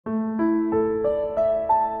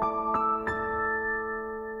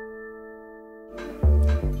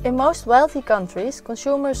In most wealthy countries,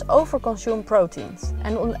 consumers overconsume proteins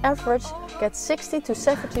and on average get 60 to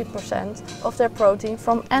 70% of their protein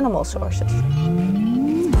from animal sources.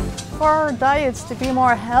 For our diets to be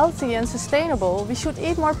more healthy and sustainable, we should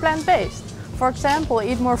eat more plant-based. For example,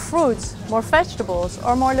 eat more fruits, more vegetables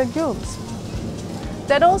or more legumes.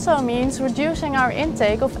 That also means reducing our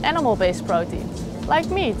intake of animal-based proteins, like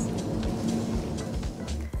meat.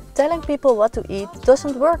 Telling people what to eat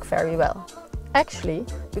doesn't work very well. Actually,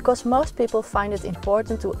 because most people find it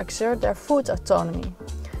important to exert their food autonomy,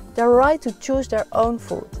 their right to choose their own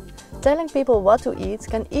food. Telling people what to eat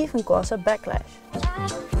can even cause a backlash.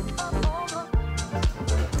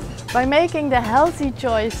 By making the healthy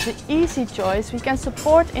choice the easy choice, we can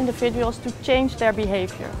support individuals to change their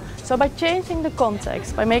behavior. So by changing the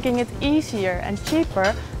context, by making it easier and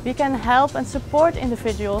cheaper, we can help and support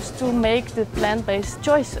individuals to make the plant-based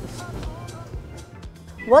choices.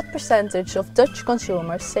 What percentage of Dutch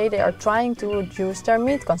consumers say they are trying to reduce their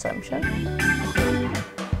meat consumption?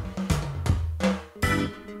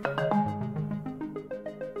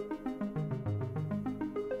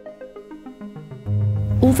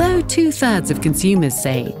 Although 2/3 of consumers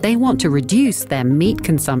say they want to reduce their meat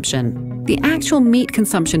consumption, the actual meat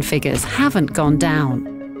consumption figures haven't gone down.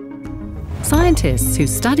 Scientists who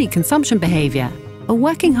study consumption behavior are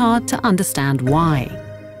working hard to understand why.